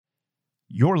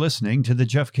You're listening to The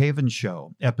Jeff Cavins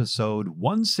Show, episode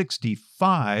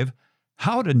 165,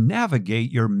 How to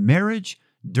Navigate Your Marriage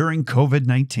During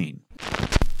COVID-19.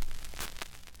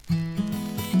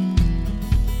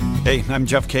 Hey, I'm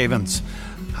Jeff Cavins.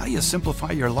 How do you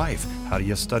simplify your life? How do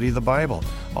you study the Bible?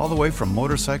 All the way from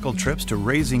motorcycle trips to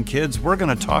raising kids, we're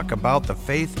going to talk about the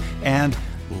faith and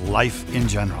life in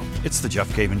general. It's The Jeff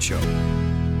Cavins Show.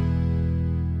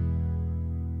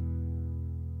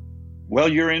 Well,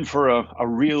 you're in for a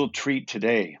real treat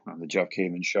today on the Jeff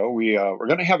Cavins Show. We're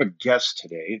going to have a guest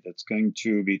today that's going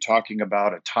to be talking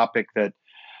about a topic that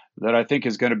I think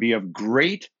is going to be of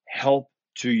great help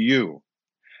to you,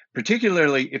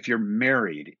 particularly if you're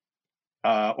married,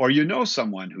 or you know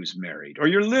someone who's married, or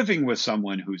you're living with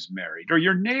someone who's married, or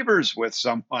you're neighbors with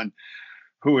someone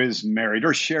who is married,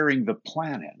 or sharing the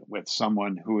planet with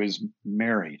someone who is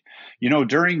married. You know,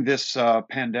 during this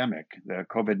pandemic, the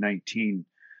COVID-19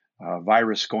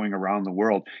 virus going around the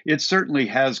world, it certainly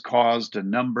has caused a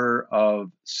number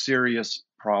of serious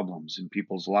problems in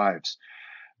people's lives.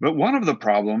 But one of the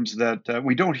problems that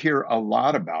we don't hear a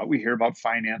lot about, we hear about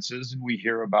finances and we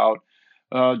hear about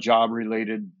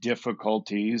job-related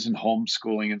difficulties and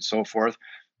homeschooling and so forth.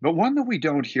 But one that we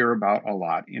don't hear about a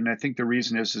lot, and I think the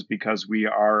reason is because we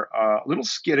are a little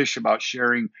skittish about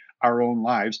sharing our own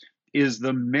lives, is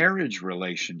the marriage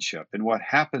relationship and what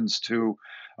happens to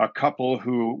a couple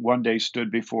who one day stood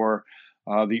before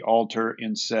the altar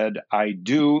and said, I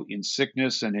do, in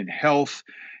sickness and in health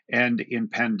and in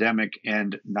pandemic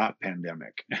and not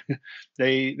pandemic.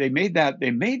 They made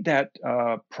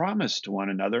that promise to one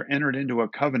another, entered into a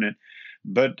covenant,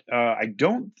 but I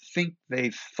don't think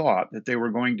they thought that they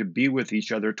were going to be with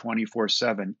each other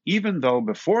 24/7, even though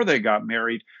before they got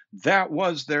married, that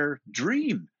was their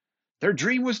dream. Their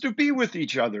dream was to be with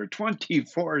each other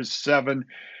 24/7.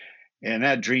 And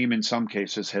that dream, in some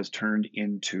cases, has turned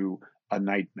into a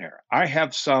nightmare. I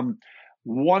have some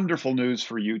wonderful news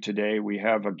for you today. We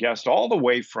have a guest all the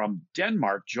way from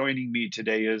Denmark. Joining me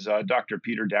today is Dr.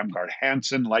 Peter Damgaard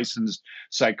Hansen, licensed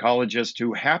psychologist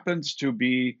who happens to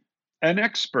be an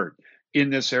expert in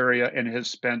this area and has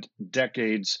spent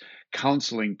decades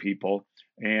counseling people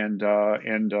and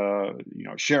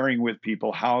sharing with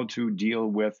people how to deal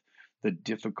with the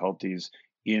difficulties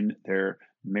in their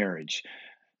marriage.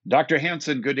 Dr.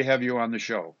 Hansen, good to have you on the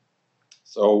show.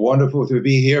 So wonderful to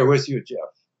be here with you, Jeff.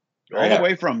 All the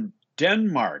way from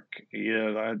Denmark.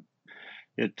 A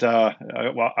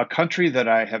country that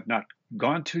I have not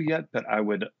gone to yet, but I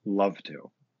would love to.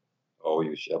 Oh,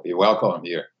 you shall be welcome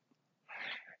here.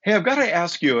 Hey, I've got to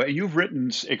ask you, you've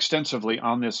written extensively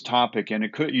on this topic, and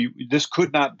this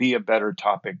could not be a better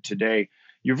topic today.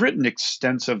 You've written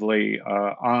extensively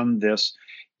on this.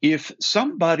 If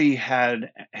somebody had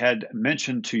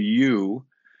mentioned to you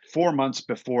 4 months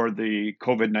before the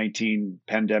COVID-19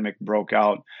 pandemic broke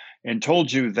out and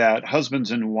told you that husbands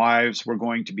and wives were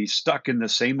going to be stuck in the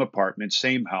same apartment,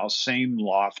 same house, same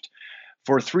loft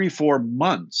for 3-4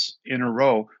 months in a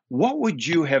row, what would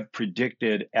you have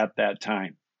predicted at that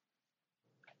time?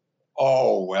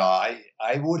 Oh, well,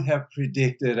 I would have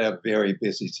predicted a very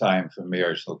busy time for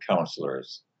marital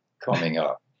counselors coming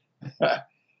up.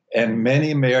 And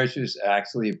many marriages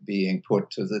actually being put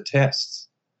to the test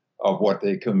of what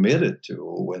they committed to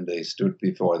when they stood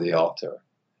before the altar.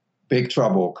 Big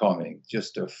trouble coming.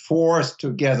 Just a forced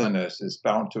togetherness is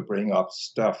bound to bring up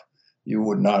stuff you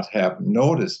would not have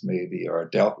noticed maybe or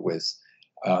dealt with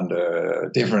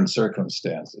under different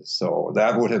circumstances. So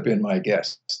that would have been my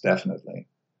guess, definitely.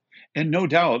 And no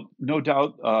doubt,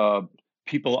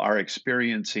 people are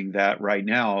experiencing that right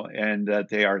now, and that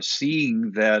they are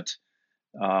seeing that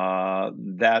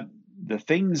the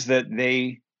things that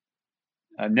they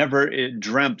never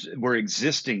dreamt were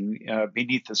existing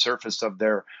beneath the surface of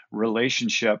their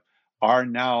relationship are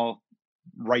now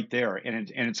right there,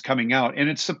 and it's coming out, and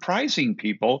it's surprising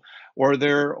people, or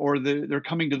they're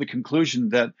coming to the conclusion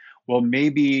that, well,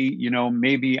 maybe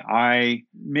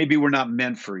we're not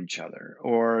meant for each other,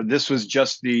 or this was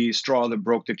just the straw that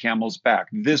broke the camel's back.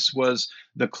 This was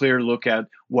the clear look at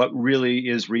what really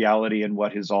is reality and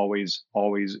what has always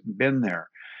been there.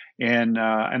 And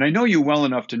I know you well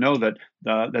enough to know that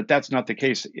that's not the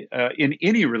case. In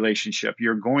any relationship,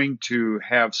 you're going to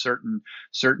have certain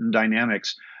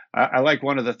dynamics. I like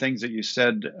one of the things that you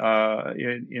said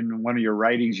in one of your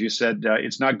writings. You said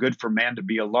it's not good for man to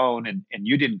be alone, and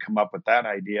you didn't come up with that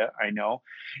idea. I know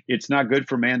it's not good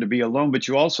for man to be alone, but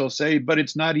you also say, but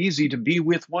it's not easy to be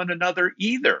with one another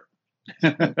either.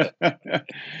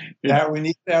 Yeah, we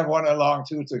need to have one along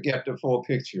too to get the full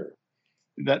picture.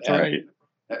 That's right.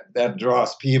 That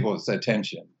draws people's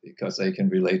attention because they can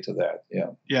relate to that.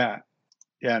 Yeah. Yeah.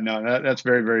 Yeah, no, that's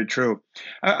very, very true.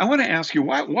 I want to ask you,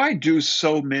 why do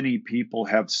so many people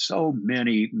have so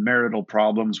many marital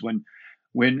problems when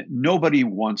nobody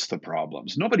wants the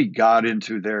problems? Nobody got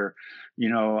into their, they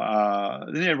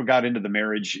never got into the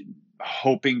marriage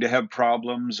hoping to have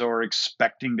problems or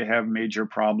expecting to have major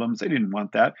problems. They didn't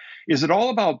want that. Is it all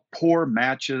about poor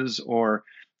matches, or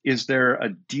is there a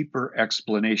deeper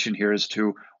explanation here as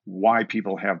to why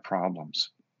people have problems?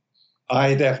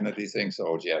 I definitely think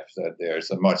so, Jeff, that there's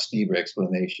a much deeper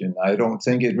explanation. I don't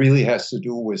think it really has to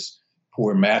do with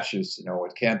poor matches.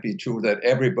 It can't be true that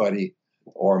everybody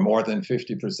or more than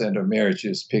 50% of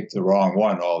marriages pick the wrong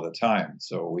one all the time.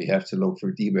 So we have to look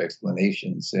for deeper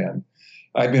explanations. And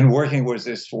I've been working with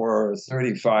this for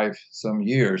 35 some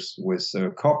years with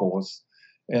couples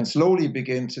and slowly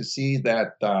begin to see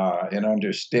that and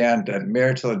understand that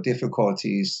marital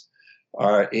difficulties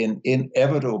are an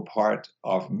inevitable part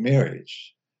of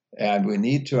marriage. And we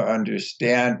need to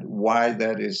understand why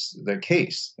that is the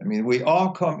case. I mean, we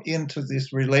all come into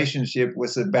this relationship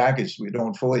with a baggage we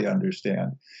don't fully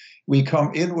understand. We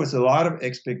come in with a lot of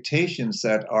expectations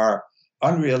that are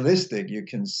unrealistic, you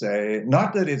can say.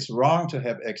 Not that it's wrong to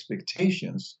have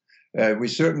expectations. We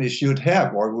certainly should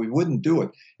have, or we wouldn't do it.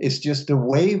 It's just the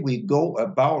way we go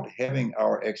about having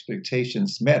our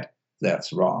expectations met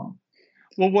that's wrong.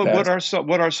 Well, That's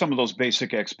what are some of those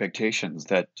basic expectations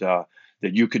that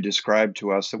you could describe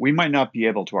to us that we might not be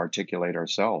able to articulate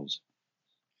ourselves?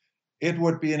 It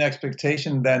would be an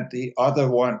expectation that the other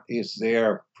one is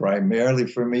there primarily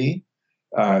for me,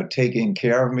 taking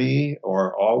care of me,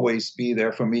 or always be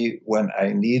there for me when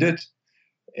I need it.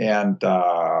 And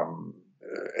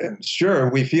and sure,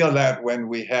 we feel that when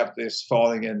we have this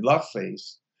falling in love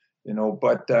phase,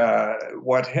 But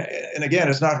and again,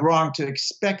 it's not wrong to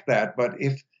expect that. But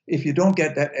if you don't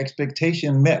get that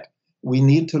expectation met, we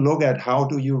need to look at how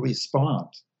do you respond.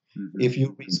 Hmm. If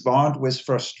you respond with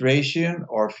frustration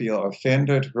or feel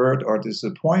offended, hurt, or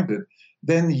disappointed,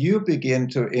 then you begin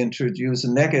to introduce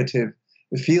negative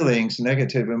feelings,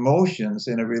 negative emotions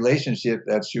in a relationship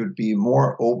that should be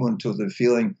more open to the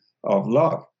feeling of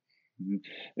love.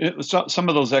 So, some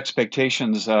of those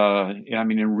expectations, I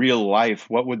mean, in real life,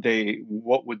 what would they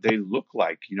look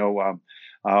like?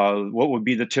 What would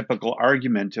be the typical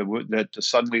argument that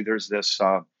suddenly there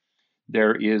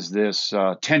is this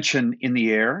tension in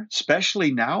the air,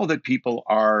 especially now that people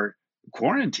are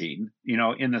quarantined,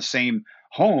 in the same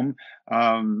home.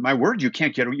 My word, you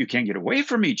can't get away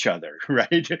from each other,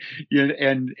 right?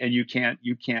 And you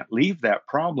can't leave that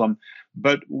problem.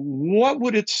 But what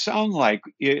would it sound like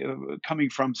coming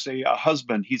from, say, a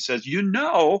husband? He says,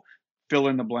 fill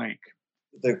in the blank.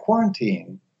 The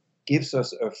quarantine gives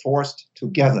us a forced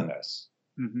togetherness.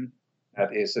 Hmm.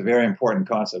 That is a very important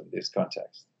concept in this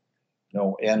context.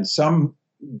 And some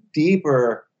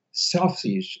deeper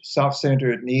selfish,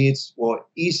 self-centered needs will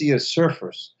easier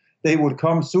surface. They would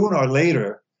come sooner or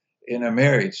later in a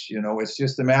marriage. It's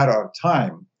just a matter of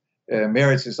time.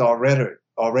 Marriage is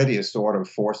already a sort of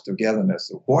forced togetherness.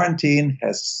 The quarantine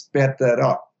has sped that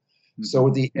up. So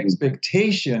the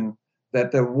expectation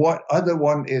that the other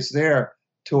one is there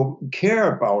to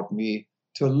care about me,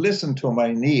 to listen to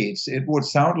my needs, it would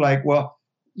sound like, well,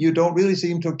 you don't really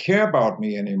seem to care about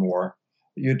me anymore.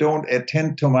 You don't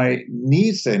attend to my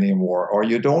needs anymore, or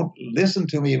you don't listen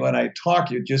to me when I talk.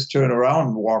 You just turn around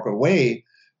and walk away.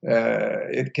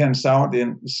 It can sound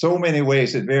in so many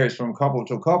ways. It varies from couple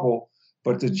to couple.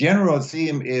 But the general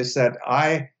theme is that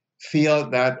I feel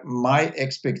that my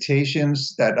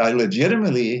expectations that I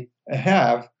legitimately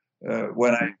have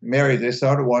when I marry this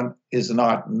other one is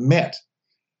not met.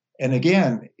 And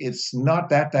again, it's not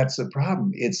that that's a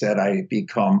problem. It's that I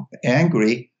become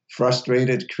angry,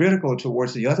 frustrated, critical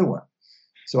towards the other one.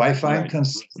 So I find Right.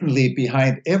 consistently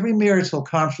behind every marital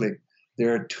conflict,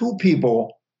 there are two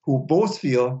people who both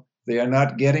feel they are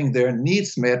not getting their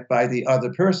needs met by the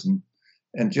other person.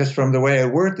 And just from the way I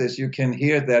word this, you can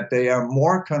hear that they are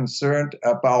more concerned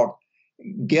about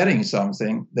getting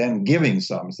something than giving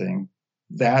something.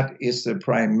 That is the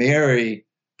primary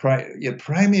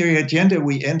agenda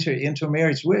we enter into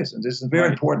marriage with, and this is a very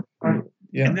Right. important part.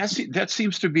 Yeah. And that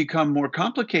seems to become more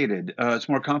complicated. It's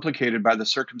more complicated by the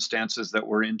circumstances that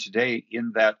we're in today.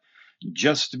 In that,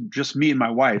 just me and my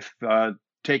wife,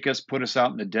 put us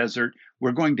out in the desert.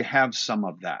 We're going to have some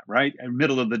of that, right? In the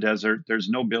middle of the desert, there's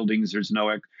no buildings, there's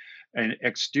no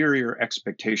exterior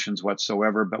expectations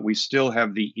whatsoever, but we still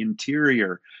have the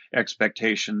interior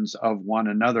expectations of one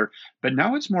another. But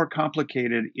now it's more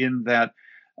complicated in that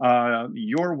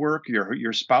your work,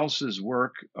 your spouse's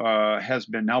work, has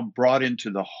been now brought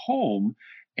into the home,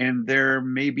 and there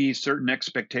may be certain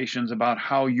expectations about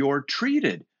how you're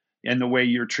treated And the way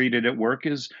you're treated at work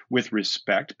is with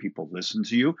respect. People listen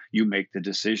to you, you make the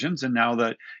decisions. And now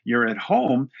that you're at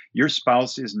home, your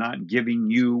spouse is not giving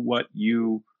you what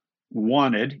you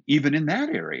wanted, even in that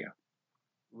area.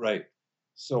 Right.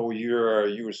 So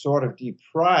you're sort of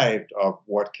deprived of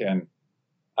what can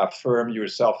affirm your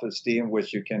self-esteem,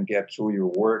 which you can get through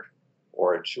your work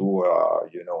or through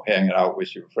hanging out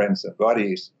with your friends and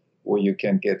buddies, where you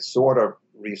can get sort of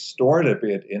restored a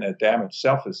bit in a damaged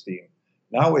self-esteem.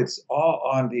 Now it's all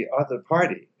on the other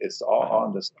party. It's all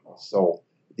on the spouse. So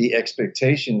the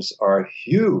expectations are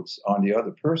huge on the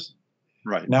other person.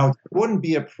 Right. Now, it wouldn't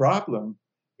be a problem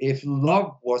if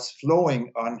love was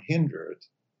flowing unhindered,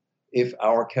 if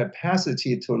our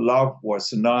capacity to love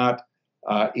was not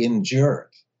injured,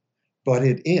 but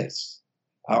it is.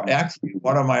 Actually,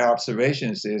 one of my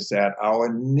observations is that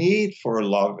our need for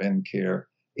love and care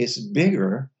is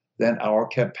bigger than our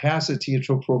capacity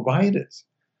to provide it.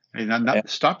 And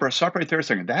stop right there a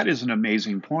second. That is an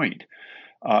amazing point.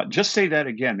 Just say that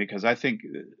again, because I think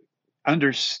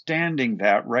understanding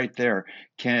that right there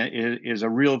is a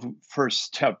real first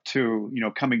step to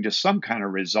coming to some kind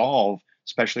of resolve,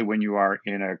 especially when you are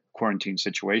in a quarantine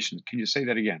situation. Can you say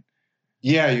that again?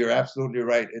 Yeah, you're absolutely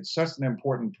right. It's such an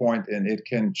important point, and it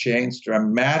can change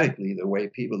dramatically the way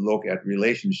people look at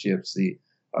relationships, the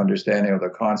understanding of the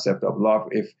concept of love.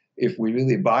 If we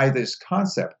really buy this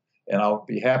concept, and I'll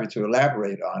be happy to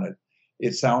elaborate on it,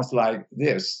 it sounds like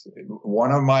this.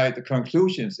 One of the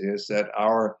conclusions is that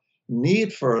our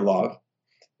need for love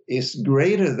is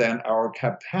greater than our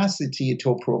capacity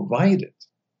to provide it.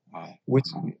 Wow.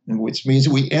 Which means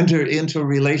we enter into a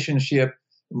relationship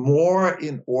more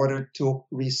in order to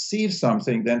receive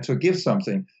something than to give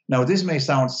something. Now, this may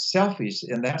sound selfish,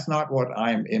 and that's not what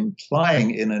I'm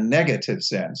implying in a negative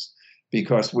sense,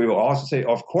 because we will also say,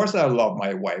 of course, I love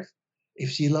my wife if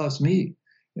she loves me.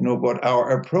 But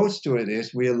our approach to it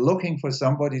is we're looking for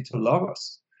somebody to love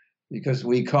us, because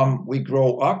we're born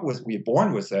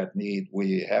with that need.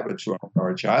 We have it through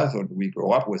our childhood. We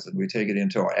grow up with it. We take it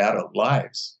into our adult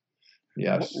lives.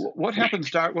 Yes. What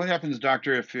happens,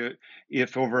 doctor,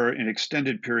 if over an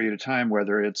extended period of time,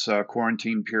 whether it's a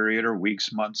quarantine period or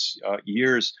weeks, months,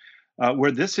 years,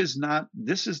 where this is not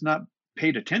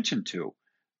paid attention to,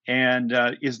 and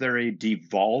is there a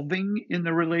devolving in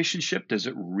the relationship? Does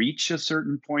it reach a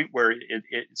certain point where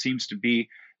it seems to be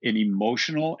an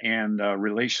emotional and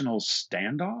relational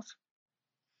standoff?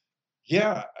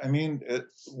 Yeah, I mean,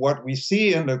 what we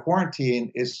see in the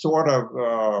quarantine is sort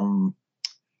of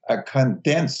a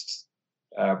condensed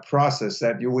process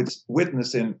that you would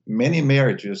witness in many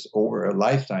marriages over a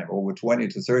lifetime, over 20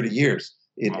 to 30 years.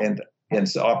 It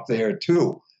ends up there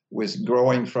too, with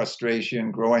growing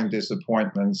frustration, growing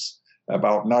disappointments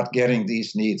about not getting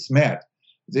these needs met.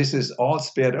 This is all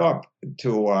sped up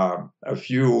to a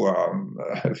few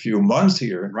months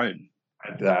here, right?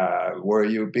 Where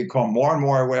you become more and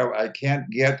more aware, I can't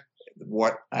get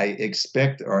what I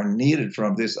expect or needed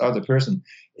from this other person.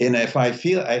 And if I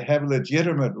feel I have a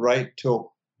legitimate right to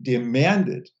demand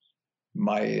it,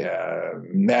 my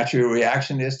natural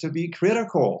reaction is to be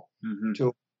critical,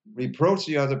 to reproach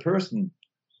the other person.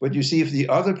 But you see, if the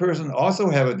other person also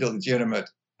have a legitimate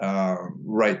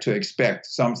right to expect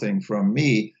something from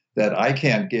me that I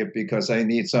can't give because I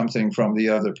need something from the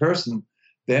other person,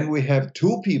 then we have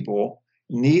two people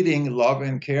needing love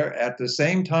and care at the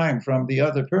same time from the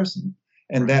other person.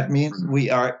 And that means we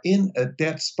are in a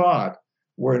dead spot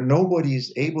where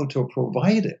nobody's able to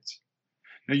provide it.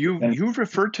 Now, you've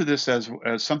referred to this as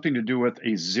something to do with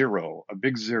a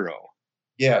big zero.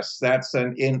 Yes, that's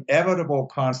an inevitable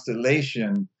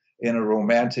constellation in a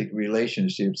romantic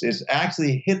relationships. It's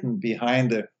actually hidden behind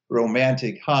the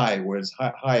romantic high, where it's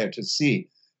higher to see.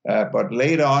 But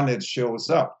later on, it shows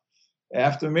up.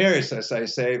 After marriage, as I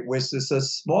say, which is a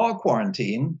small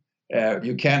quarantine,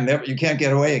 you can't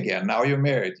get away again. Now you're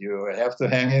married. You have to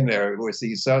hang in there with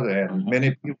each other. And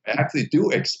many people actually do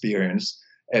experience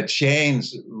a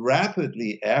change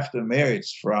rapidly after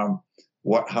marriage from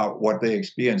what they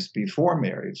experienced before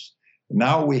marriage.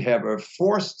 Now we have a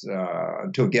forced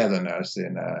togetherness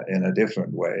in a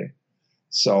different way.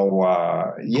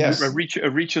 So yes, it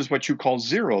reaches what you call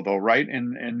zero, though, right?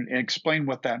 And explain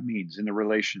what that means in the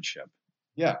relationship.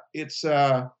 Yeah, it's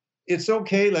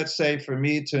okay, let's say, for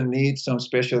me to need some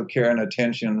special care and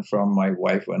attention from my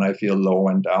wife when I feel low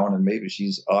and down, and maybe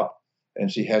she's up and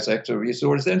she has extra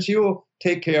resources, and she will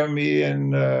take care of me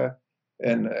and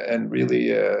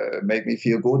really make me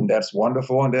feel good, and that's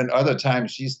wonderful. And then other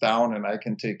times she's down and I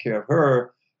can take care of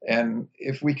her. And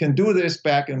if we can do this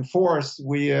back and forth,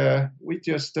 we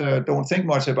just don't think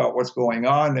much about what's going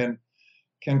on and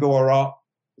can go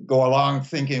go along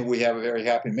thinking we have a very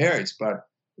happy marriage, but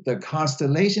the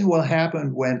constellation will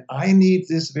happen when I need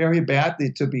this very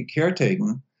badly to be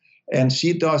caretaken, and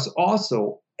she does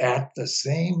also at the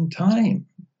same time.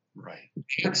 Right.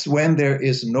 That's when there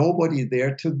is nobody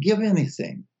there to give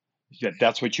anything. Yeah,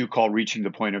 that's what you call reaching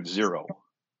the point of zero.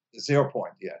 0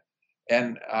 point, yeah.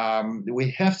 And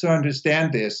we have to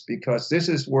understand this, because this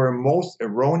is where most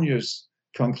erroneous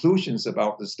conclusions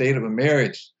about the state of a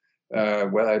marriage,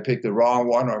 whether I picked the wrong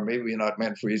one or maybe we're not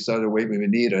meant for each other, maybe we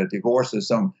need a divorce or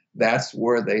something, that's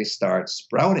where they start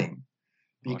sprouting.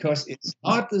 Because it's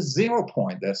not the 0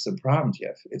 point that's the problem,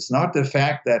 Jeff. It's not the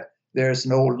fact that there's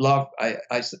no love. I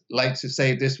like to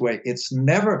say it this way. It's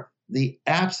never the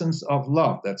absence of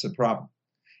love that's a problem.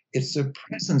 It's the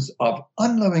presence of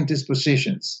unloving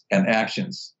dispositions and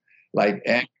actions, like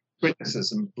anger,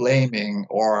 criticism, blaming,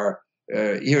 or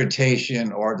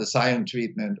irritation, or the silent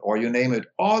treatment, or you name it.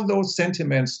 All those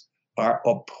sentiments are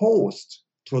opposed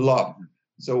to love.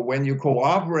 So when you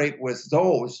cooperate with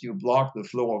those, you block the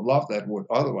flow of love that would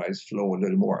otherwise flow a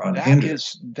little more unhindered.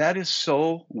 That is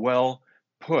so well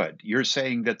put. You're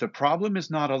saying that the problem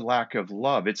is not a lack of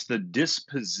love, it's the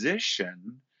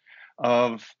disposition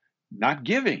of not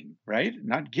giving, right?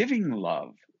 Not giving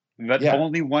love, but Yeah.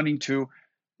 only wanting to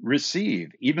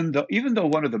receive. Even though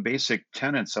one of the basic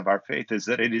tenets of our faith is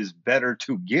that it is better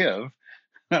to give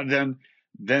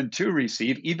than to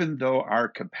receive, even though our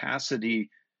capacity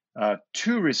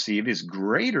to receive is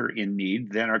greater in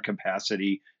need than our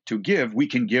capacity to give. We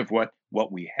can give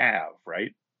what we have,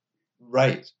 right?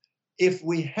 Right. If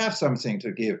we have something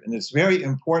to give, and it's very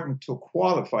important to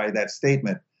qualify that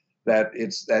statement, that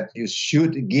it's that you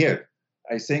should give.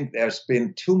 I think there's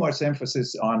been too much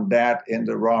emphasis on that in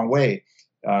the wrong way.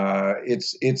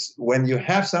 It's when you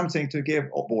have something to give,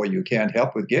 oh boy, you can't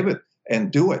help but give it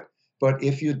and do it. But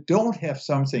if you don't have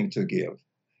something to give,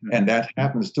 and that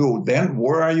happens too, then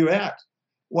where are you at?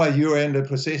 Well, you're in the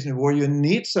position where you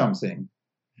need something.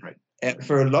 Right. And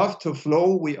for love to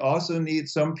flow, we also need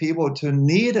some people to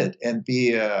need it and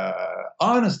be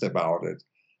honest about it.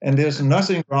 And there's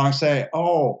nothing wrong saying,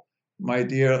 oh, my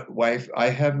dear wife, I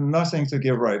have nothing to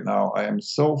give right now. I am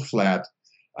so flat.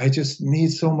 I just need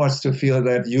so much to feel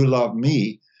that you love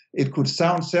me. It could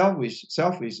sound selfish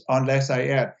unless I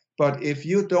add, but if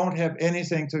you don't have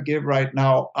anything to give right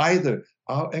now either,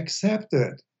 I'll accept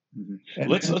it. Mm-hmm.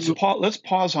 Let's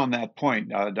pause on that point,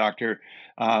 Doctor.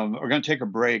 We're going to take a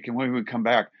break, and when we come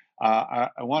back, I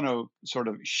want to sort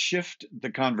of shift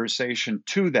the conversation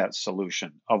to that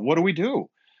solution of what do we do?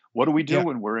 What do we do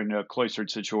when we're in a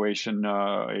cloistered situation,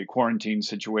 a quarantine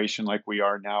situation like we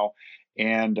are now,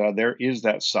 and there is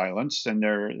that silence, and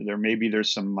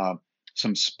there's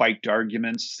some spiked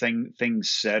arguments, things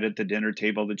said at the dinner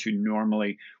table that you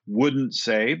normally wouldn't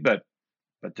say, but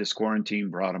this quarantine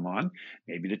brought them on.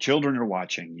 Maybe the children are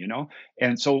watching,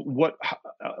 And so what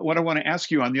I want to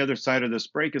ask you on the other side of this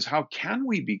break is, how can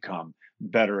we become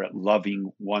better at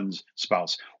loving one's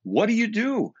spouse? What do you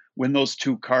do when those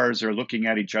two cars are looking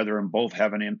at each other and both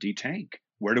have an empty tank?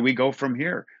 Where do we go from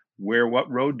here?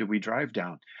 What road do we drive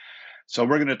down? So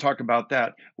we're going to talk about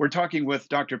that. We're talking with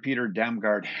Dr. Peter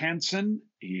Damgaard Hansen.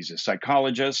 He's a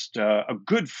psychologist, a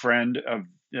good friend of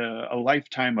a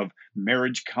lifetime of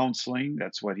marriage counseling.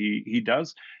 That's what he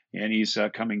does. And he's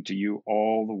coming to you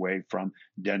all the way from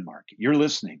Denmark. You're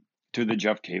listening to The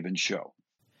Jeff Cavins Show.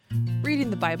 Reading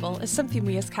the Bible is something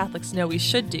we as Catholics know we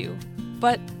should do.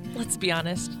 But let's be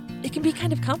honest, it can be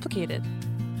kind of complicated.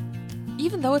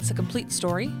 Even though it's a complete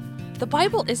story, the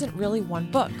Bible isn't really one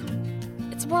book.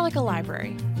 It's more like a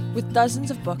library, with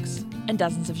dozens of books and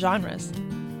dozens of genres.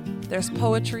 There's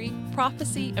poetry,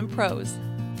 prophecy, and prose.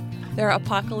 There are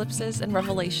apocalypses and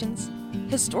revelations,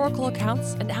 historical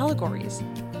accounts and allegories.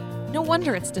 No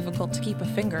wonder it's difficult to keep a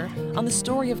finger on the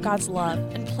story of God's love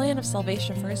and plan of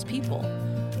salvation for His people,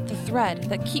 the thread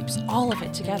that keeps all of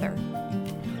it together.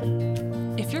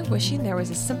 If you're wishing there was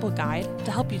a simple guide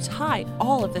to help you tie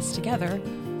all of this together,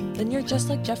 then you're just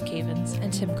like Jeff Cavins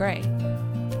and Tim Gray.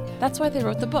 That's why they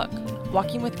wrote the book,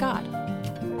 Walking with God.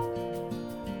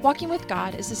 Walking with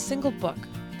God is a single book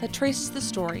that traces the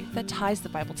story that ties the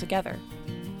Bible together.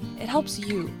 It helps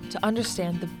you to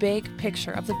understand the big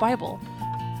picture of the Bible.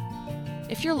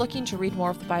 If you're looking to read more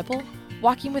of the Bible,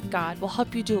 Walking with God will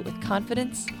help you do it with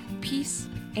confidence, peace,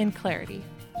 and clarity.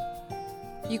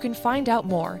 You can find out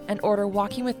more and order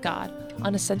Walking with God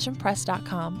on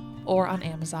ascensionpress.com or on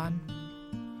Amazon.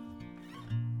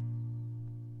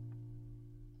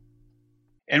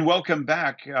 And welcome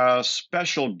back.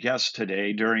 Special guest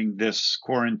today during this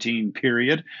quarantine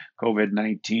period,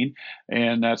 COVID-19.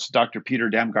 And that's Dr. Peter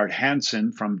Damgaard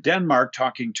Hansen from Denmark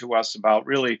talking to us about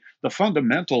really the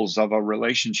fundamentals of a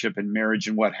relationship in marriage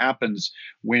and what happens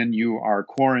when you are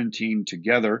quarantined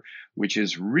together, which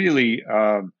is really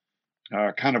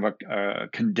kind of a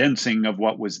condensing of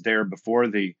what was there before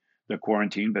the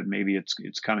quarantine, but maybe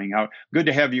it's coming out. Good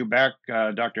to have you back,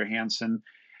 Dr. Hansen.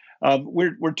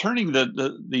 We're turning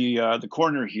the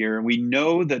corner here, and we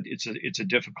know that it's a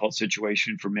difficult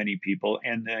situation for many people,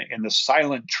 and the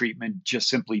silent treatment just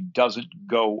simply doesn't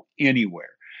go anywhere.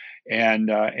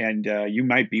 And you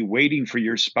might be waiting for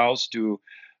your spouse to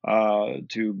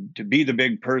be the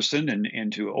big person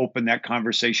and to open that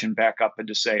conversation back up and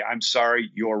to say, "I'm sorry,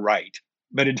 you're right."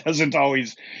 But it doesn't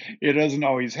always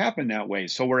happen that way.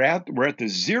 So we're at the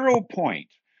 0 point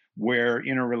where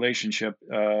in a relationship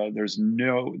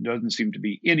doesn't seem to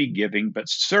be any giving, but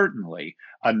certainly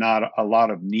not a lot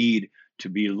of need to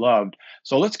be loved.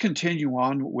 So let's continue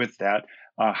on with that.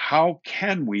 How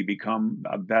can we become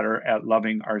better at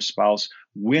loving our spouse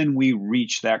when we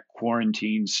reach that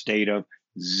quarantine state of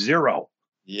 0?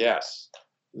 Yes.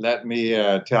 Let me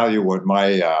tell you what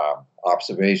my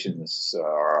observations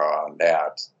are on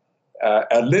that.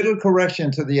 A little correction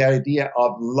to the idea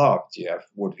of love, Jeff,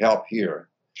 would help here.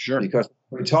 Sure. Because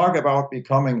when we talk about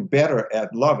becoming better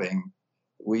at loving,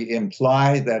 we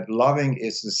imply that loving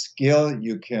is a skill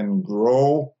you can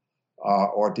grow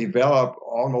or develop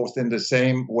almost in the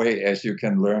same way as you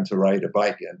can learn to ride a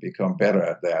bike and become better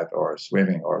at that, or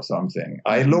swimming or something.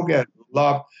 I look at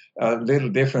love a little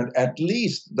different. At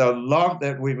least the love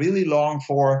that we really long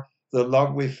for, the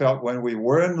love we felt when we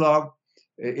were in love,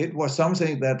 it was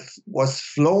something that was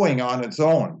flowing on its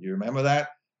own. You remember that?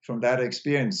 From that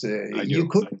experience, you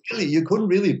couldn't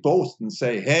really boast and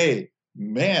say, "Hey,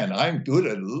 man, I'm good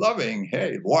at loving.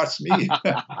 Hey, watch me."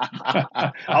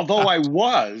 Although I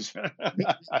was,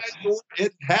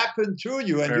 it happened to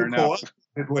you, and Fair you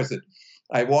cooperated with it.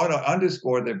 I want to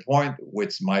underscore the point,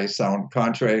 which might sound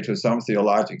contrary to some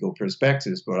theological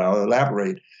perspectives, but I'll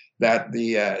elaborate that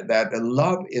the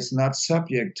love is not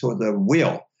subject to the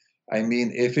will. I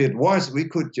mean, if it was, we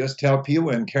could just tell people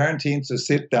in quarantine to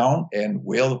sit down and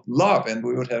will love, and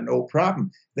we would have no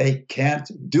problem. They can't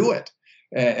do it.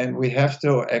 And we have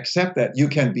to accept that. You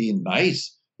can be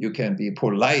nice, you can be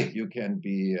polite, you can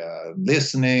be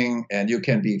listening, and you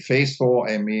can be faithful,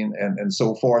 and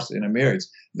so forth in a marriage.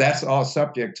 That's all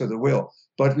subject to the will.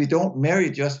 But we don't marry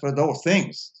just for those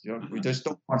things. We just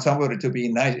don't want somebody to be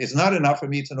nice. It's not enough for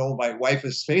me to know my wife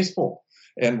is faithful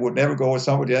and would never go with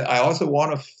somebody else. I also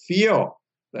want to feel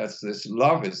that this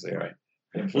love is there.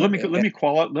 Right. Well,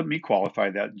 let me qualify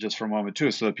that just for a moment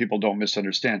too, so that people don't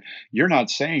misunderstand. You're not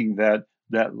saying that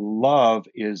love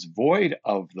is void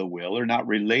of the will or not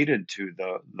related to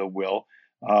the will,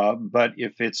 but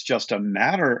if it's just a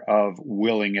matter of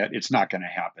willing it, it's not going to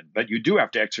happen. But you do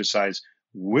have to exercise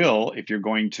will if you're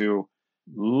going to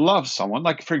love someone,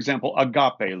 like, for example,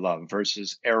 agape love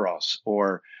versus eros,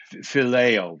 or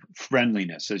phileo,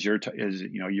 friendliness, as you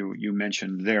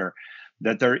mentioned there,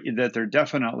 that there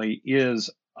definitely is.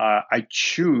 I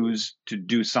choose to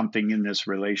do something in this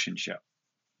relationship.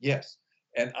 Yes,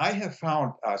 and I have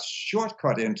found a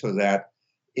shortcut into that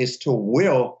is to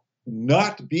will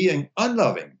not being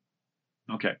unloving.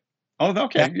 Okay. Oh,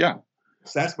 okay. Yeah.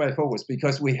 That's my focus,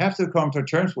 because we have to come to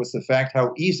terms with the fact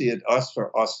how easy it is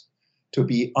for us to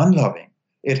be unloving.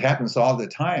 It happens all the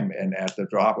time, and at the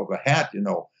drop of a hat,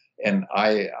 And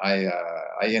I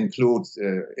include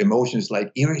emotions like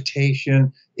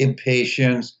irritation,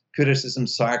 impatience, criticism,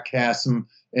 sarcasm,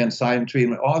 and silent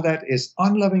treatment. All that is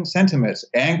unloving sentiments.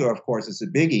 Anger, of course, is a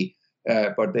biggie,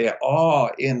 but they are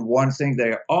all in one thing.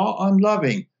 They are all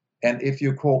unloving. And if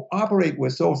you cooperate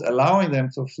with those, allowing them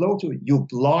to flow to you,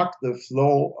 block the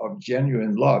flow of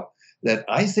genuine love that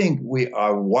I think we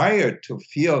are wired to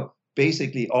feel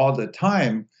basically all the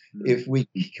time. If we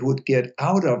would get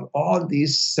out of all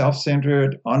these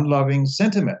self-centered, unloving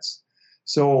sentiments.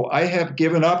 So I have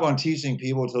given up on teaching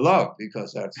people to love,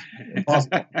 because that's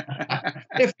impossible.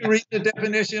 If you read the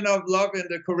definition of love in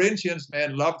the Corinthians,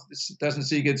 man, love doesn't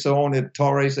seek its own, it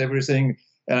tolerates everything,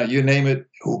 you name it.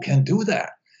 Who can do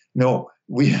that? No,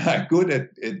 we are good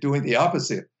at doing the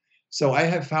opposite. So I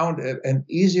have found an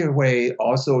easier way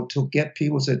also to get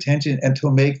people's attention and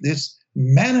to make this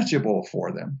manageable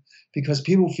for them, because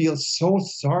people feel so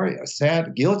sorry,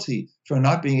 sad, guilty for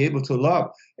not being able to love.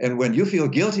 And when you feel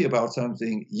guilty about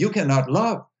something, you cannot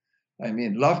love. I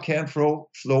mean, love can't flow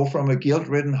from a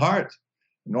guilt-ridden heart.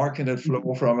 nor can it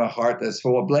flow from a heart that's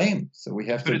full of blame. So we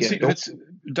have But to get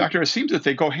Doctor, it seems that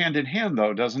they go hand in hand,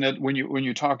 though, doesn't it? When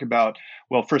you talk about,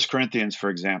 well, First Corinthians, for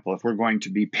example, if we're going to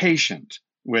be patient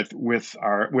with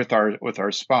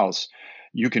our spouse,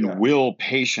 you can yeah. will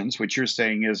patience, which you're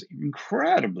saying is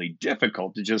incredibly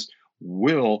difficult to just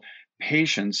will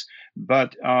patience.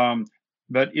 But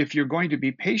if you're going to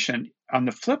be patient, on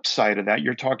the flip side of that,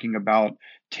 you're talking about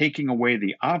taking away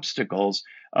the obstacles.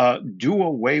 Do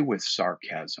away with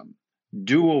sarcasm.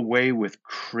 Do away with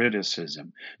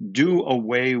criticism. Do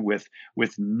away with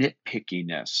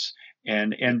nitpickiness.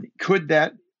 And could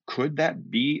that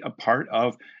be a part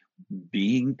of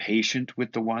being patient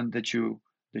with the one that you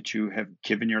have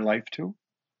given your life to?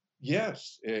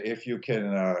 Yes, if you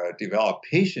can develop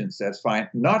patience, that's fine.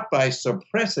 Not by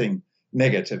suppressing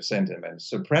negative sentiments.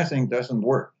 Suppressing doesn't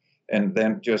work. And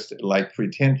then just like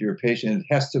pretend you're patient,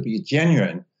 it has to be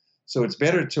genuine. So it's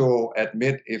better to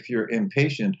admit if you're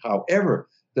impatient. However,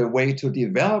 the way to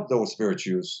develop those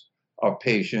virtues of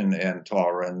patience and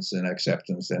tolerance and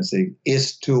acceptance and say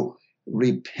is to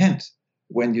repent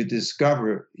when you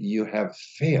discover you have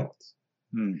failed.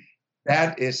 Hmm.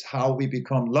 That is how we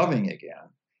become loving again.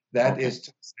 That Okay. is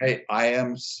to say, I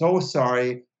am so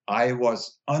sorry I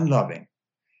was unloving.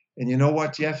 And you know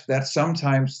what, Jeff? That's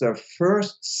sometimes the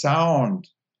first sound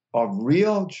of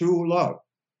real, true love.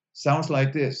 Sounds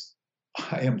like this.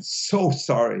 I am so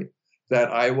sorry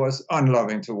that I was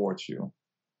unloving towards you.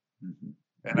 Mhm.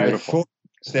 And I Beautiful. fully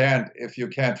understand if you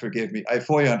can't forgive me. I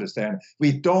fully understand.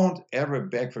 We don't ever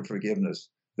beg for forgiveness.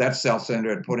 That's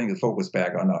self-centered, putting the focus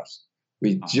back on us.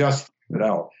 We just put it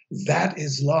out. That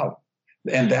is love.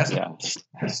 And Yeah.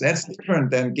 that's different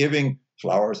than giving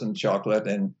flowers and chocolate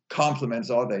and compliments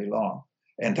all day long.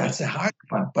 And that's a hard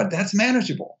one, but that's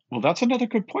manageable. Well, that's another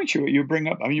good point you bring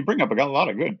up. I mean, you bring up a lot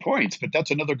of good points, but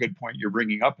that's another good point you're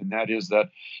bringing up, and that is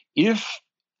that if,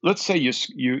 let's say,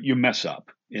 you mess up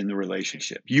in the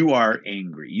relationship, you are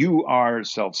angry, you are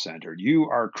self-centered, you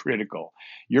are critical,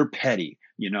 you're petty,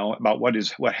 about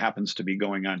what happens to be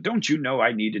going on. Don't you know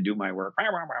I need to do my work?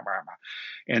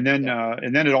 And then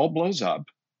it all blows up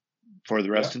for the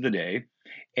Yeah. rest of the day,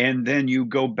 and then you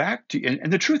go back to,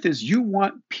 and the truth is, you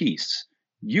want peace.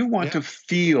 You want Yeah. to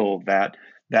feel that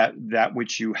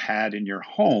which you had in your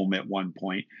home at one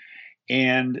point.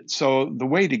 And so the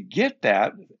way to get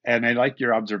that, and I like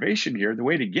your observation here, the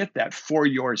way to get that for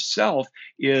yourself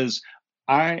is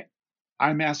I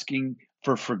I'm asking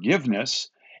for forgiveness,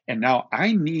 and now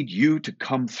I need you to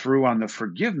come through on the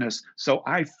forgiveness so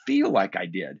I feel like I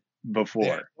did There.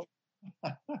 before.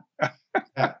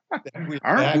 Yeah. Then we're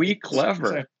Aren't back. we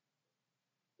clever?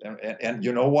 And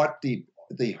you know what? The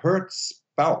hurt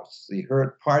spouse, the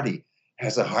hurt party,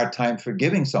 has a hard time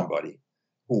forgiving somebody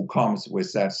who comes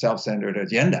with that self-centered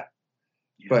agenda.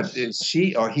 But Yes.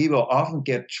 she or he will often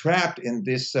get trapped in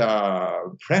this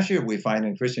pressure we find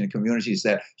in Christian communities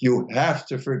that you have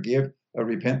to forgive a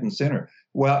repentant sinner.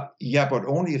 Well, yeah, but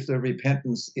only if the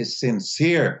repentance is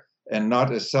sincere and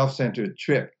not a self-centered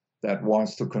trip that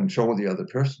wants to control the other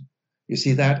person. You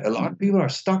see that? A lot of people are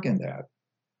stuck in that.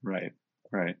 Right.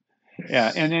 Right.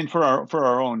 Yeah, and then for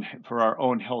our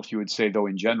own health, you would say, though,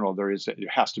 in general, there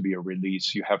has to be a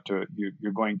release. You're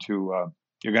going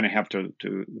to have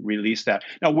to release that.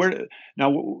 Now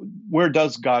where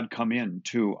does God come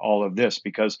into all of this?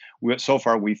 Because so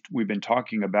far we've been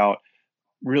talking about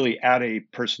really at a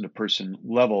person to person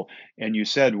level, and you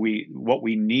said what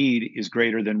we need is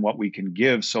greater than what we can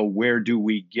give. So where do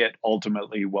we get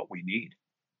ultimately what we need?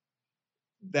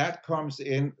 That comes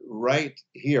in right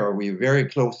here. We're very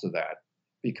close to that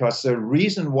because the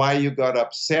reason why you got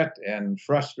upset and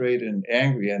frustrated and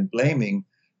angry and blaming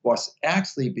was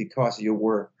actually because you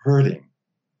were hurting.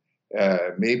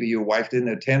 Maybe your wife didn't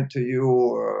attend to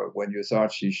you when you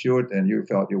thought she should, and you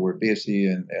felt you were busy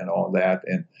and all that.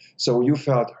 And so you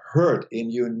felt hurt in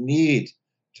your need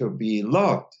to be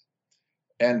loved.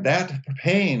 And that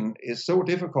pain is so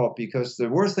difficult because the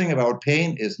worst thing about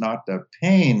pain is not the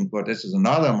pain, but this is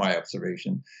another my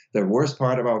observation. The worst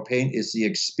part about pain is the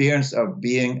experience of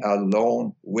being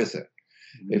alone with it.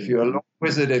 If you're alone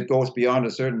with it, it goes beyond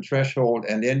a certain threshold,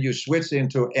 and then you switch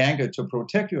into anger to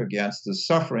protect you against the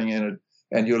suffering in it,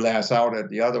 and you lash out at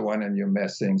the other one and you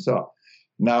mess things up.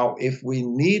 Now, if we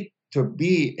need to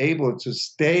be able to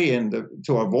stay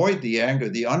to avoid the anger,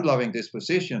 the unloving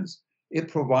dispositions, it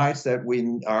provides that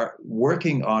we are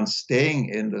working on staying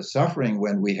in the suffering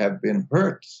when we have been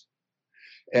hurt.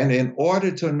 And in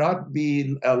order to not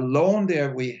be alone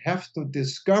there, we have to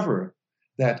discover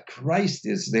that Christ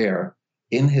is there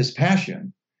in his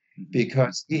passion,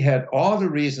 because he had all the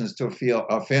reasons to feel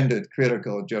offended,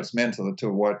 critical, judgmental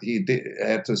to what he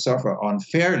had to suffer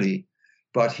unfairly.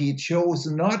 but he chose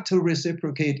not to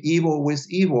reciprocate evil with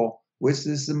evil, which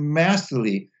is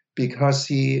masterly, because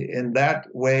he, in that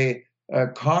way,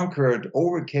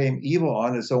 overcame evil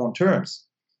on his own terms.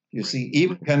 You see,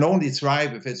 evil can only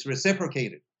thrive if it's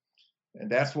reciprocated. And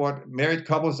that's what married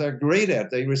couples are great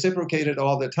at. They reciprocate it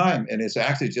all the time. And it's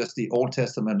actually just the Old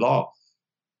Testament law.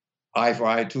 Eye for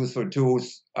eye, tooth for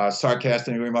tooth,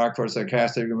 sarcastic remark for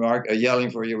sarcastic remark, a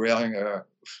yelling for yelling,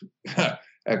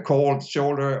 a cold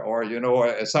shoulder, or,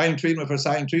 a silent treatment for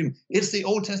silent treatment. It's the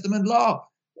Old Testament law.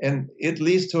 And it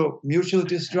leads to mutual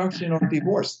destruction or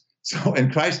divorce. So,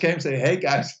 and Christ came and said, hey,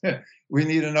 guys, we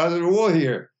need another rule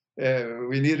here.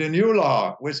 We need a new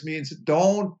law, which means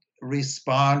don't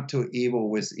respond to evil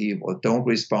with evil. Don't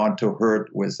respond to hurt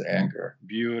with anger.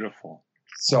 Beautiful.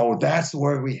 So that's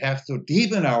where we have to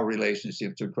deepen our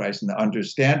relationship to Christ and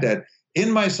understand that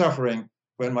in my suffering,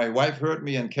 when my wife hurt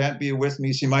me and can't be with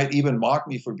me, she might even mock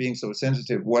me for being so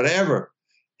sensitive, whatever.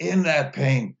 In that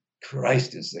pain,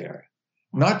 Christ is there.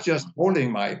 Not just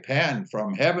holding my pan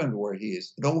from heaven where he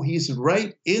is. No, he's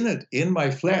right in it, in my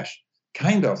flesh,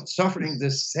 kind of suffering the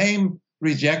same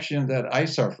rejection that I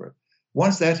suffered.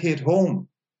 Once that hit home,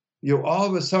 you all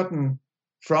of a sudden,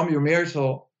 from your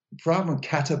marital problem,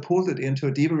 catapulted into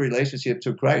a deeper relationship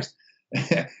to Christ.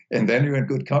 And then you're in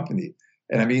good company.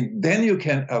 And I mean, then you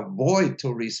can avoid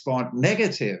to respond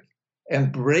negative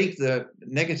and break the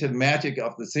negative magic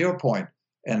of the 0 point.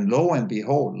 And lo and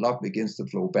behold, love begins to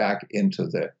flow back into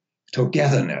the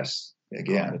togetherness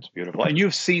again. Oh, that's beautiful. And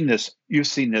you've seen this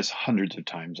hundreds of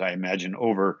times, I imagine,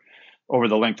 over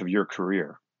the length of your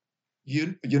career.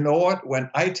 You know what? When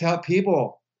I tell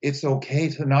people it's okay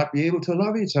to not be able to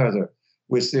love each other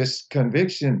with this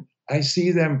conviction, I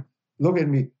see them look at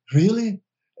me, really?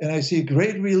 And I see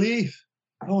great relief.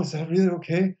 Oh, is that really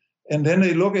okay? And then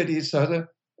they look at each other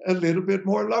a little bit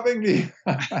more lovingly.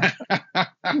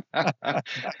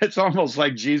 It's almost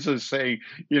like Jesus saying,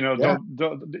 Yeah.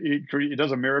 he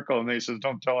does a miracle and he says,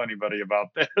 don't tell anybody about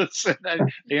this. And then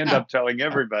they end up telling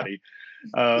everybody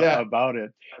about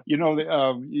it.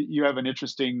 You have an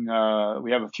interesting,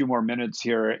 we have a few more minutes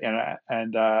here,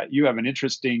 and you have an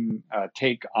interesting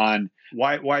take on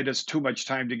why does too much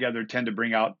time together tend to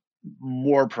bring out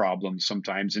more problems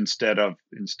sometimes instead of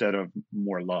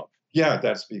more love? Yeah,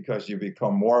 that's because you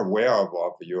become more aware of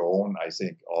your own, I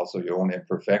think, also your own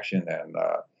imperfection,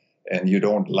 and you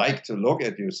don't like to look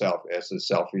at yourself as a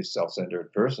selfish,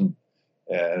 self-centered person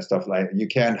and stuff like that. You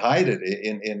can't hide it.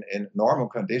 In normal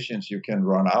conditions, you can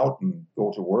run out and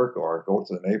go to work or go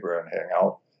to the neighbor and hang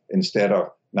out, instead of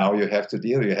now you have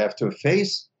to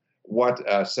face what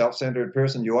a self-centered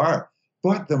person you are.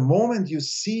 But the moment you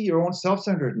see your own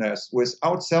self-centeredness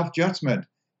without self-judgment,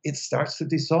 it starts to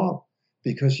dissolve,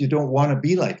 because you don't want to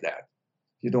be like that.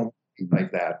 You don't be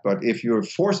like that. But if you're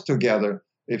forced together,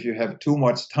 if you have too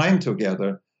much time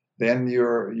together, then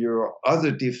your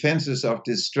other defenses of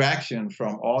distraction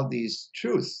from all these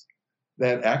truths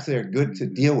that actually are good to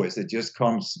deal with, it just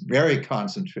comes very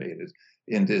concentrated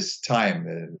in this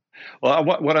time. Well,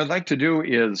 what I'd like to do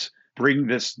is bring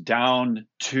this down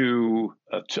to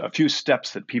a few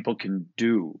steps that people can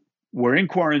do. We're in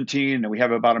quarantine and we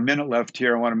have about a minute left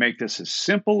here. I want to make this as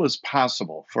simple as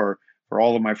possible for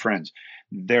all of my friends.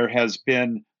 There has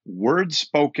been words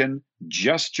spoken,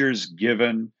 gestures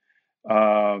given,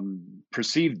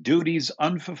 perceived duties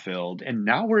unfulfilled, and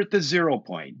now we're at the 0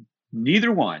 point.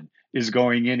 Neither one is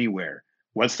going anywhere.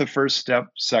 What's the first step,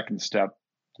 second step,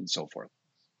 and so forth?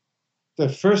 The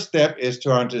first step is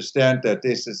to understand that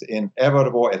this is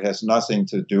inevitable. It has nothing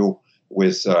to do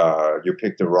with you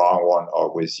picked the wrong one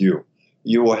or with you.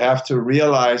 You will have to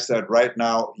realize that right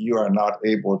now you are not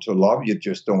able to love. You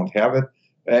just don't have it.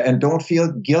 And don't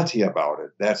feel guilty about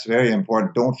it. That's very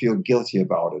important. Don't feel guilty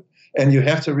about it. And you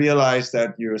have to realize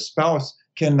that your spouse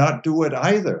cannot do it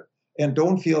either. And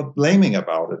don't feel blaming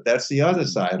about it. That's the other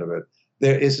side of it.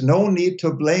 There is no need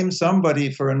to blame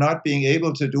somebody for not being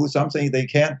able to do something they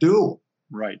can't do.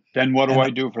 Right. Then what do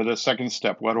I do for the second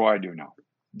step? What do I do now?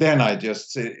 Then I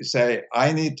just say,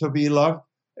 I need to be loved,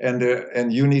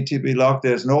 and you need to be loved.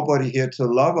 There's nobody here to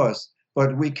love us,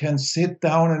 but we can sit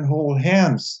down and hold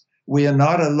hands. We are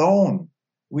not alone.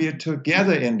 We are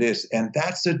together in this, and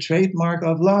that's the trademark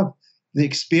of love, the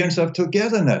experience of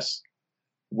togetherness.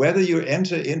 Whether you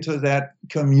enter into that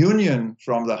communion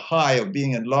from the high of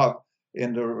being in love,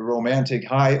 in the romantic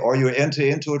high, or you enter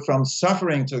into it from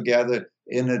suffering together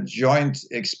in a joint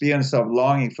experience of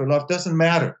longing for love, doesn't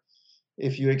matter.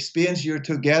 If you experience you're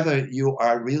together, you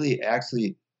are really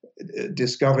actually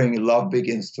discovering love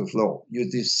begins to flow. You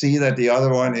see that the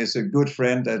other one is a good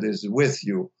friend that is with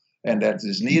you and that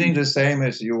is needing the same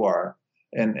as you are.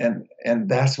 And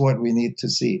that's what we need to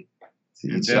see.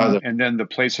 to each other. And then the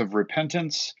place of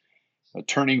repentance,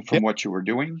 turning from what you were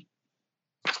doing.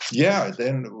 Yeah,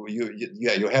 then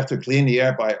you have to clean the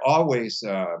air by always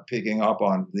picking up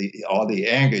on all the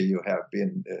anger you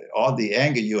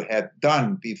had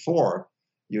done before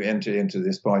you enter into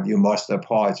this point. You must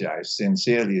apologize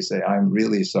sincerely. Say, I'm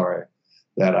really sorry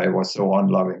that I was so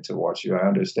unloving towards you. I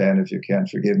understand if you can't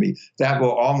forgive me. That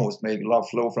will almost make love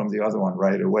flow from the other one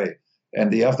right away. And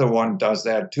the other one does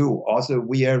that too. Also,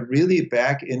 we are really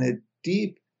back in a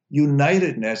deep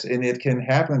unitedness, and it can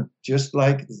happen just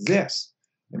like this.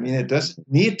 I mean, it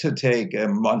doesn't need to take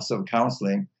months of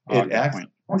counseling. It actually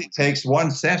only takes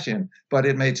one session, but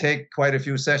it may take quite a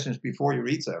few sessions before you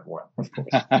reach that one.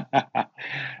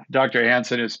 Dr.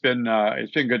 Hansen, it's been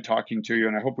good talking to you,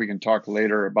 and I hope we can talk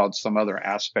later about some other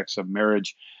aspects of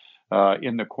marriage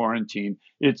in the quarantine.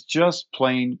 It's just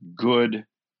plain good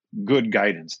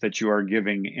guidance that you are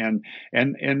giving,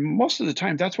 and most of the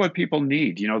time that's what people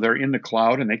need. You know, they're in the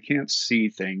cloud and they can't see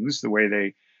things the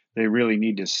way they really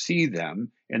need to see them,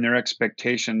 and their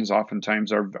expectations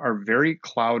oftentimes are very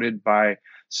clouded by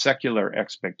secular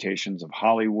expectations of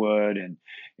Hollywood and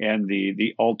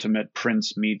the ultimate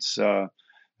prince meets the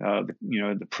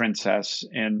princess,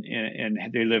 and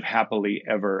they live happily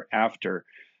ever after.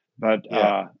 But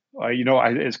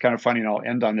it's kind of funny, and I'll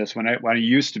end on this. When I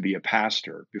used to be a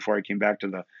pastor, before I came back to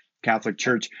the Catholic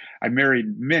Church, I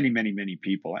married many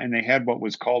people, and they had what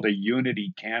was called a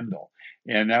unity candle.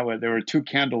 And there were two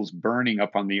candles burning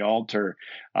up on the altar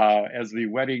as the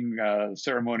wedding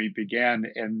ceremony began.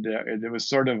 And there was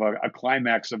sort of a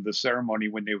climax of the ceremony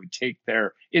when they would take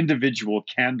their individual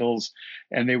candles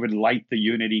and they would light the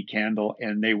unity candle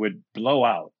and they would blow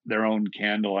out their own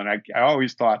candle. And I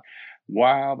always thought,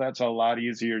 wow, that's a lot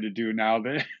easier to do now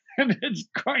than it's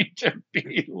going to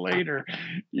be later.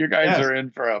 You guys are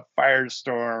in for a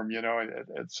firestorm,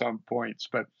 at some points.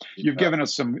 But you've given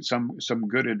us some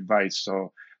good advice.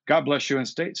 So God bless you, and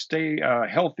stay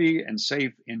healthy and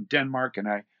safe in Denmark. And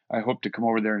I hope to come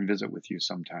over there and visit with you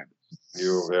sometime.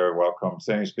 You're very welcome.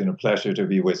 It's been a pleasure to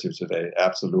be with you today.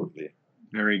 Absolutely.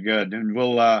 Very good. And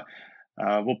we'll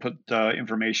put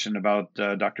information about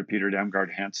Dr. Peter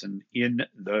Damgaard Hansen in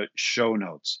the show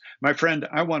notes. My friend,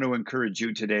 I want to encourage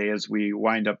you today as we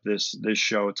wind up this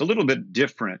show. It's a little bit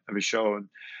different of a show.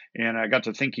 And I got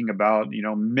to thinking about,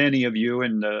 many of you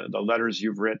and the letters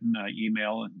you've written,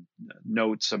 email and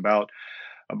notes about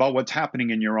what's happening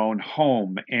in your own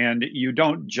home. And you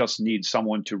don't just need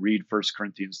someone to read 1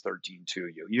 Corinthians 13 to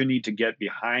you. You need to get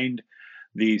behind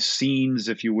the scenes,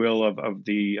 if you will, of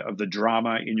the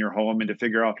drama in your home, and to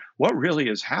figure out what really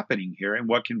is happening here and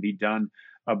what can be done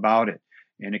about it.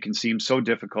 And it can seem so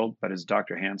difficult, but as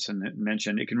Dr. Hansen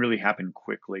mentioned, it can really happen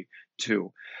quickly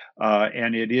too.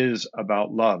 And it is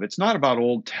about love. It's not about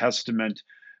Old Testament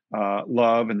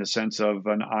love in the sense of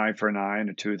an eye for an eye and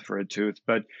a tooth for a tooth,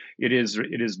 but it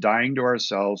is dying to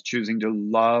ourselves, choosing to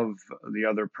love the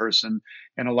other person,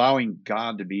 and allowing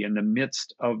God to be in the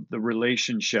midst of the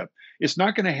relationship. It's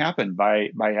not going to happen by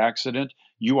accident.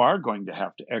 You are going to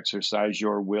have to exercise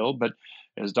your will, but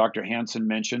as Dr. Hansen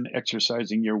mentioned,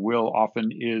 exercising your will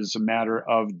often is a matter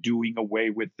of doing away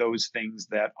with those things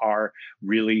that are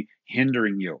really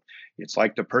hindering you. It's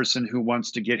like the person who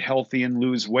wants to get healthy and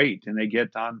lose weight, and they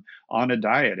get on a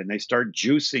diet and they start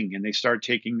juicing and they start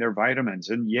taking their vitamins,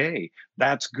 and yay,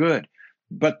 that's good.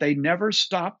 But they never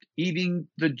stopped eating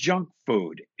the junk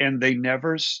food, and they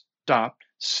never stopped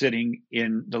sitting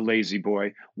in the lazy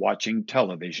boy watching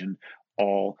television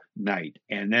all night.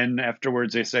 And then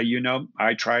afterwards they say,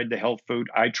 I tried the health food,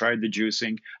 I tried the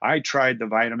juicing, I tried the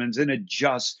vitamins, and it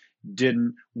just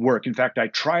didn't work. In fact, I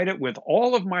tried it with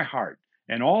all of my heart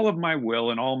and all of my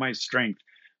will and all my strength.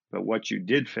 But what you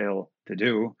did fail to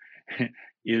do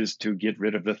is to get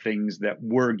rid of the things that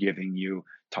were giving you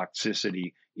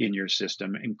toxicity in your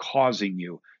system and causing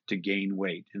you to gain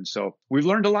weight. And so we've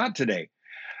learned a lot today.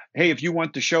 Hey, if you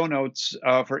want the show notes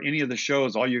for any of the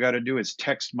shows, all you got to do is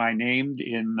text my name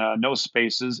in no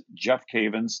spaces, Jeff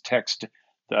Cavins, text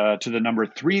to the number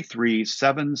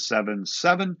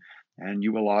 33777, and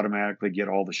you will automatically get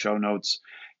all the show notes.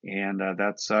 And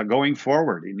that's going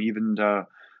forward, and even the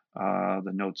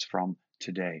notes from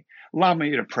today. Allow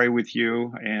me to pray with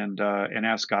you and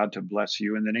ask God to bless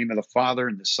you in the name of the Father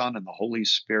and the Son and the Holy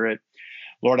Spirit.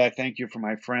 Lord, I thank you for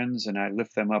my friends, and I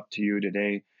lift them up to you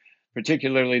today.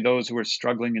 Particularly those who are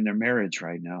struggling in their marriage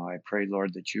right now. I pray,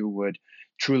 Lord, that you would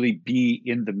truly be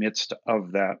in the midst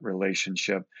of that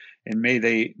relationship, and may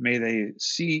they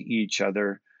see each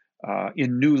other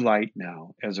in new light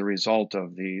now as a result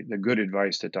of the good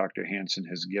advice that Dr. Hansen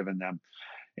has given them.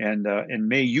 And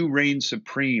may you reign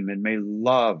supreme, and may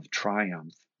love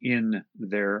triumph in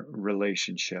their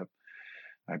relationship.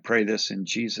 I pray this in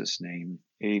Jesus' name.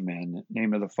 Amen. In the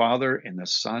name of the Father, and the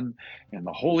Son, and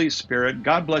the Holy Spirit.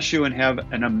 God bless you and have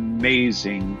an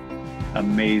amazing,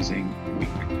 amazing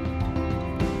week.